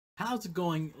How's it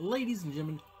going, ladies and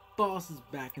gentlemen? Boss is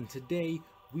back, and today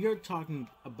we are talking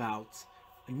about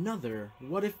another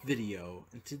what if video.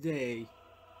 And today,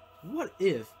 what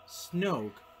if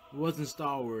Snoke was in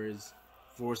Star Wars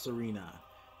Force Arena?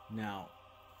 Now,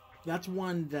 that's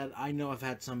one that I know I've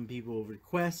had some people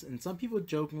request, and some people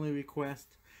jokingly request.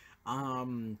 I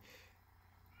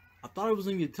thought it was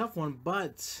going to be a tough one,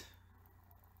 but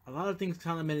a lot of things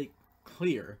kind of made it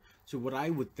clear to what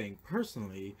I would think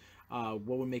personally,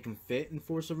 what would make him fit in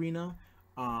Force Arena.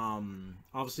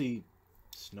 Obviously,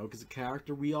 Snoke is a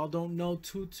character we all don't know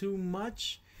too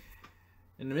much,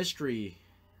 and the mystery,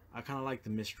 I kind of like the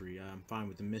mystery. I'm fine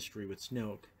with the mystery with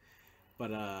Snoke,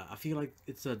 but I feel like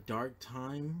it's a dark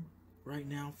time right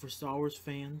now for Star Wars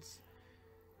fans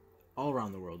all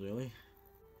around the world, really.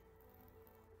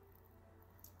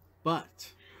 But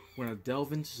we're gonna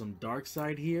delve into some dark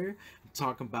side here and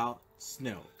talk about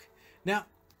Snoke. Now,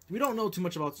 we don't know too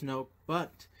much about Snoke,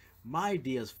 but my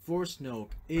ideas for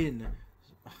Snoke in...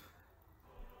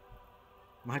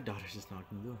 My daughter just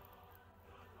knocked on the door.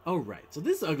 Alright, so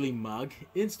this ugly mug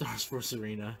in Star Wars Force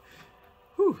Arena,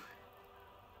 whew,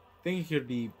 I think it could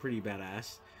be pretty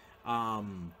badass.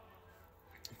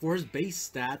 For his base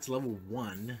stats, level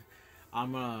 1,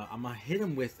 I'm gonna hit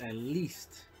him with at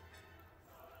least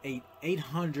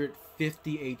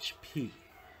 850 HP.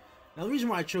 Now, the reason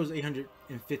why I chose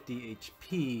 850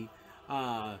 HP,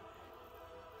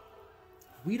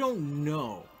 we don't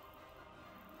know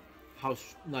how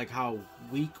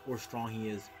weak or strong he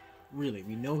is. Really,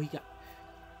 we know he got,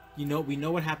 we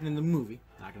know what happened in the movie.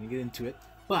 Not gonna get into it,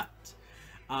 but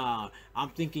I'm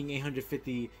thinking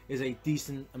 850 is a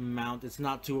decent amount. It's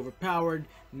not too overpowered,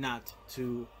 not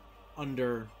too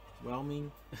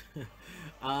underwhelming.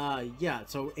 Yeah,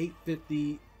 so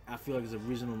 850 I feel like is a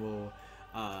reasonable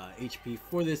HP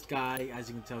for this guy. As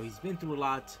you can tell, he's been through a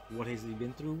lot. What has he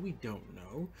been through? We don't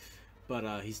know, but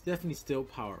he's definitely still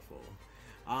powerful.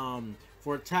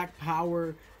 For attack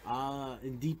power,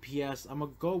 in DPS, I'm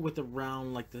gonna go with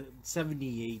around like the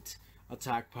 78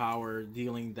 attack power,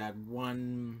 dealing that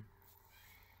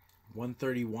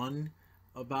 131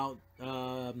 about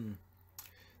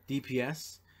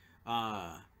DPS.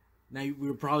 Now we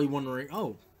were probably wondering,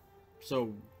 oh,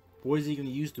 so what is he going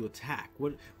to use to attack?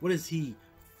 What is he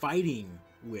fighting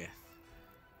with?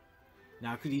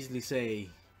 Now I could easily say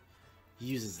he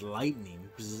uses lightning,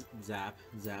 zap,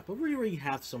 but we already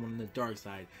have someone on the dark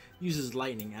side uses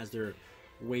lightning as their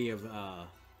way of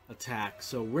attack,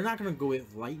 so we're not going to go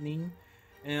with lightning.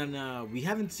 And we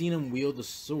haven't seen him wield a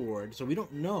sword, so we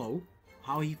don't know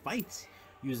how he fights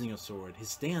using a sword. His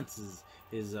stances,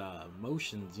 his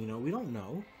motions, we don't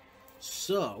know.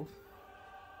 So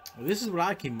this is what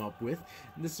I came up with,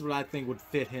 and this is what I think would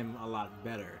fit him a lot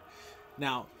better.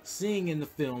 Now, seeing in the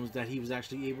films that he was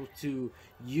actually able to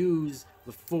use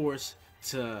the Force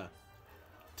to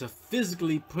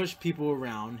physically push people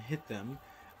around, hit them,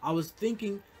 I was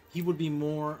thinking he would be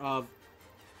more of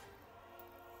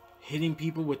hitting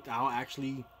people without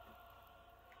actually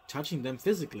touching them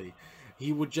physically.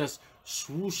 He would just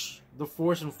swoosh the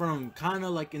Force in front of him, kind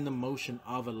of like in the motion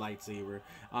of a lightsaber.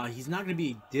 He's not going to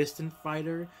be a distant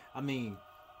fighter. I mean,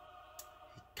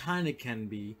 he kind of can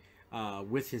be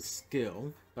with his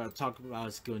skill, but I'll talk about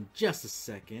his skill in just a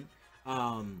second.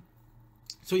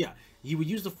 So yeah, he would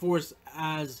use the Force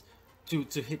as to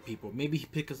hit people. Maybe he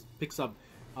picks up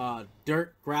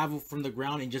dirt, gravel from the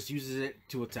ground and just uses it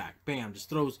to attack. Bam, just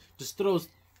throws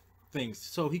things.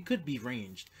 So he could be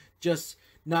ranged, just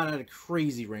not at a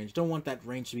crazy range. Don't want that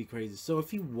range to be crazy. So if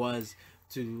he was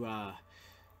to, I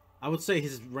would say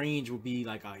his range would be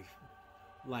like a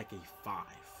 5.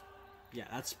 Yeah,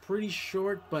 that's pretty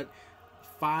short, but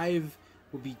 5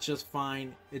 would be just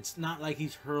fine. It's not like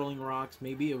he's hurling rocks.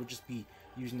 Maybe it would just be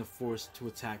using the Force to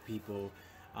attack people,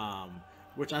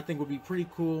 which I think would be pretty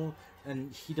cool.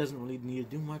 And he doesn't really need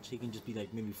to do much. He can just be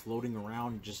like maybe floating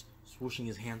around and just swooshing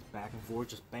his hands back and forth,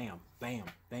 just bam, bam,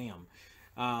 bam.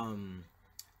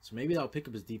 So maybe that'll pick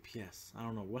up his DPS. I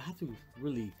don't know. We'll have to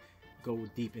really go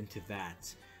deep into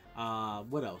that.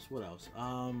 What else?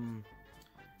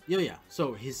 Yeah.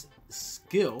 So his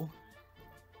skill.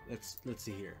 Let's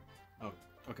see here. Oh,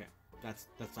 okay. That's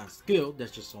not skill.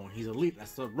 That's just on. He's elite.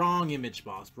 That's the wrong image,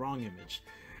 boss. Wrong image.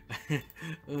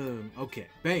 Okay.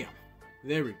 Bam.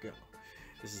 There we go.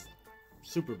 This is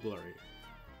super blurry.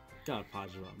 Gotta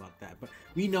apologize about that, but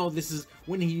we know this is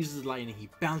when he uses lightning. He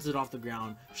bounces it off the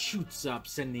ground, shoots up,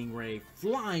 sending Rey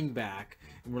flying back,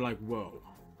 and we're like, whoa,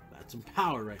 that's some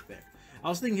power right there. I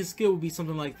was thinking his skill would be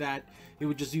something like that. He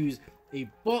would just use a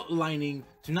bolt lightning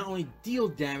to not only deal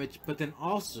damage, but then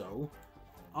also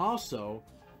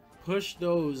push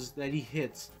those that he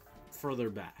hits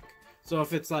further back. So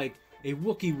if it's like a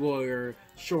Wookiee warrior,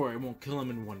 sure, it won't kill him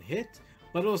in one hit,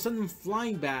 but it'll send him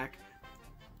flying back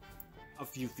a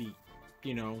few feet,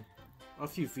 you know, a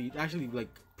few feet, actually like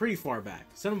pretty far back.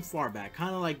 Send him far back,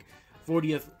 kind of like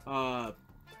 40th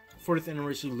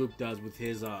anniversary Luke does with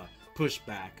his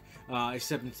pushback.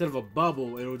 Except instead of a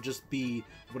bubble, it'll just be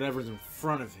whatever's in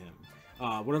front of him.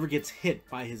 Whatever gets hit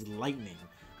by his lightning,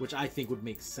 which I think would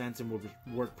make sense and would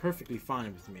work perfectly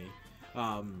fine with me.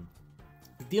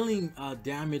 Dealing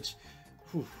damage,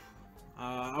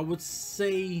 I would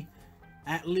say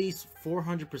at least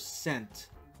 400%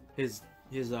 his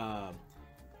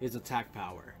attack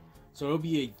power. So it'll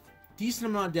be a decent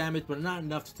amount of damage, but not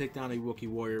enough to take down a Wookiee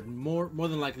warrior. More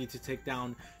than likely to take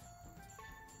down,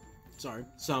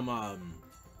 some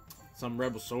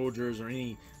rebel soldiers or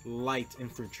any light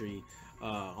infantry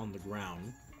on the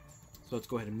ground. So let's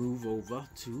go ahead and move over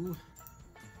to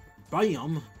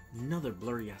bam, another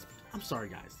blurry aspect. I'm sorry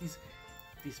guys,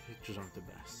 these pictures aren't the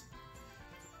best.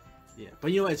 Yeah,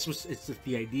 but you know, it's just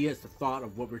the idea, it's the thought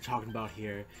of what we're talking about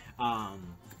here.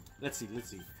 Let's see. What,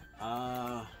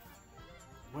 I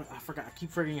forgot. I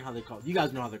keep forgetting how they call it. You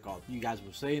guys know how they're called. You guys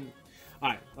were saying. All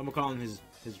right, I'm gonna call them his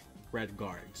red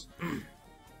guards.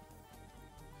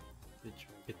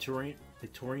 Praetorian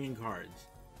guards.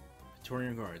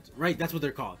 Praetorian guards. Right, that's what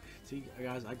they're called. See,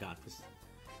 guys, I got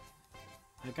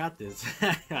this.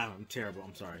 I'm terrible.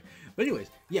 I'm sorry. But anyways,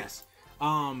 yes.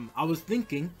 I was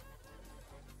thinking.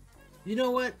 You know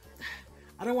what?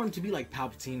 I don't want it to be like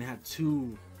Palpatine and have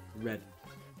two red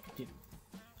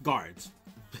guards.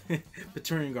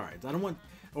 Praetorian guards. I don't want,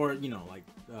 or you know, like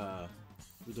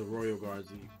the royal guards,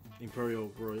 the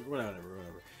imperial royal, whatever.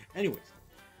 Anyways,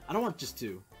 I don't want just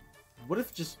two. What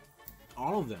if just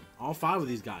all of them, all five of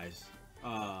these guys?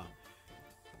 I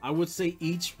would say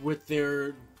each with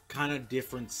their kind of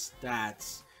different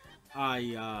stats.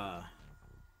 I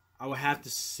would have to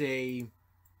say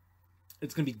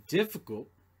it's gonna be difficult,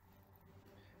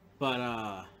 but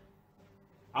I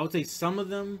would say some of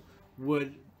them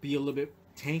would be a little bit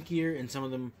tankier and some of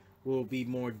them will be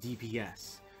more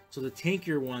DPS. So the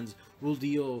tankier ones will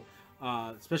deal,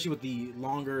 especially with the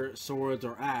longer swords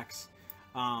or axe,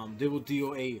 they will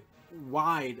deal a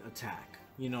wide attack,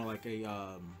 you know, like a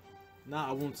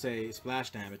I won't say splash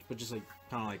damage, but just like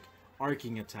kind of like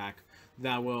arcing attack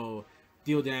that will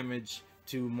deal damage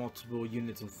to multiple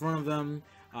units in front of them.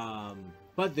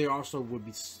 But they also would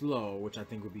be slow, which I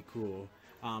think would be cool.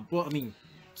 Well, I mean,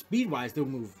 speed wise they'll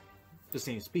move the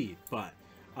same speed, but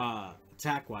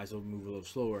attack wise they'll move a little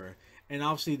slower, and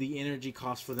obviously the energy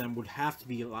cost for them would have to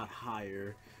be a lot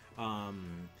higher.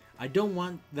 I don't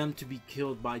want them to be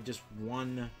killed by just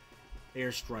one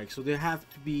airstrike, so they have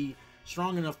to be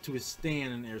strong enough to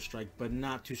withstand an airstrike, but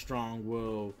not too strong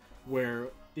where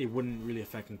it wouldn't really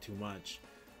affect them too much.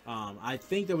 I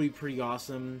think that would be pretty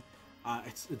awesome.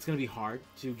 It's gonna be hard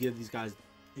to give these guys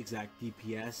exact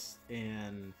DPS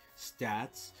and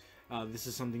stats. This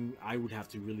is something I would have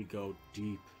to really go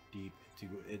deep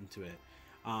into it.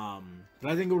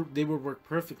 But I think they would work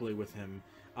perfectly with him.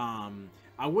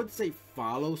 I would say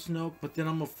follow Snoke, but then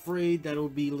I'm afraid that it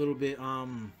would be a little bit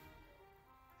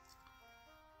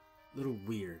little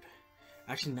weird.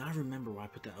 Actually, now I remember why I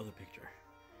put that other picture.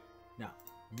 Now,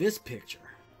 this picture,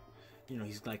 you know,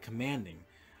 he's like commanding.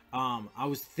 I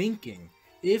was thinking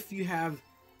if you have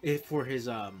it for his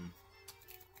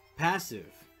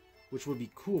passive, which would be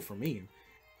cool for me.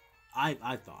 I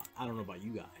thought, I don't know about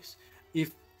you guys,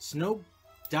 if Snoke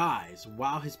dies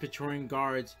while his Praetorian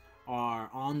guards are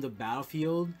on the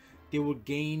battlefield, they would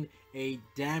gain a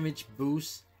damage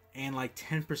boost and like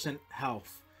 10%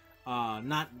 health.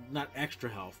 Not extra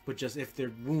health, but just if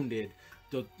they're wounded,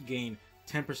 they'll gain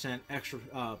 10% extra.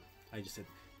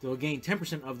 They'll gain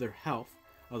 10% of their health,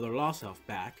 of their lost health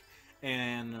back,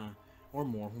 and or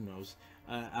more, who knows.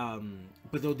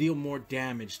 But they'll deal more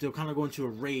damage. They'll kind of go into a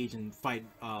rage and fight.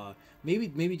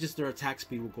 Maybe just their attack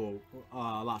speed will go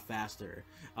a lot faster.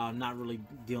 Not really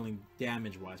dealing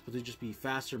damage wise, but they'll just be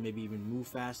faster. Maybe even move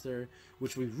faster,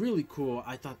 which would be really cool.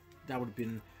 I thought that would have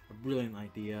been a brilliant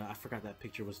idea. I forgot that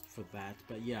picture was for that,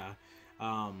 but yeah.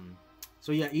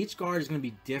 So yeah, each guard is going to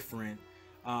be different.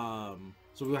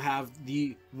 So we'll have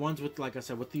the ones with, like I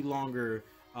said, with the longer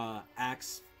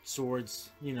axe swords,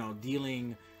 you know,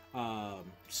 dealing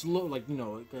slow, like, you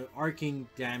know, like, arcing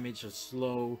damage, or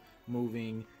slow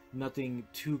moving, nothing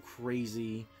too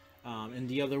crazy. And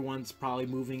the other ones probably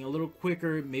moving a little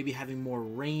quicker, maybe having more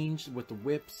range with the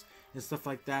whips and stuff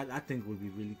like that. I think would be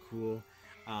really cool.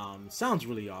 Sounds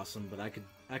really awesome, but I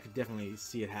could definitely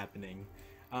see it happening.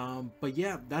 But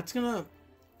yeah, that's gonna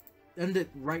end it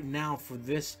right now for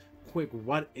this quick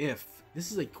what if.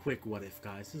 This is a quick what if,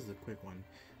 guys. This is a quick one.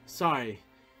 Sorry,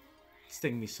 it's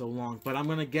taking me so long, but I'm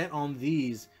gonna get on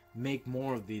these, make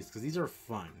more of these, because these are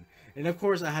fun. And of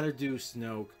course, I had to do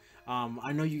Snoke.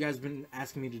 I know you guys have been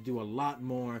asking me to do a lot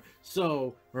more,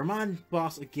 so remind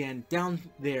boss again down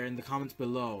there in the comments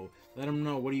below. Let him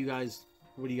know what do you guys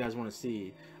want to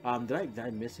see. Did I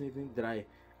miss anything? I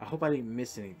hope I didn't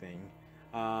miss anything.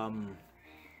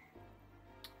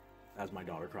 As my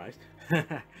daughter cries.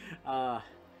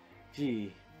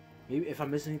 Gee, maybe if I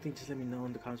miss anything, just let me know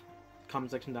in the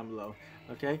comment section down below.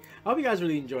 Okay, I hope you guys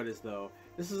really enjoyed this though.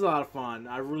 This is a lot of fun.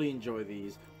 I really enjoy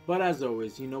these. But as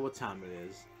always, you know what time it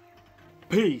is.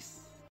 Peace.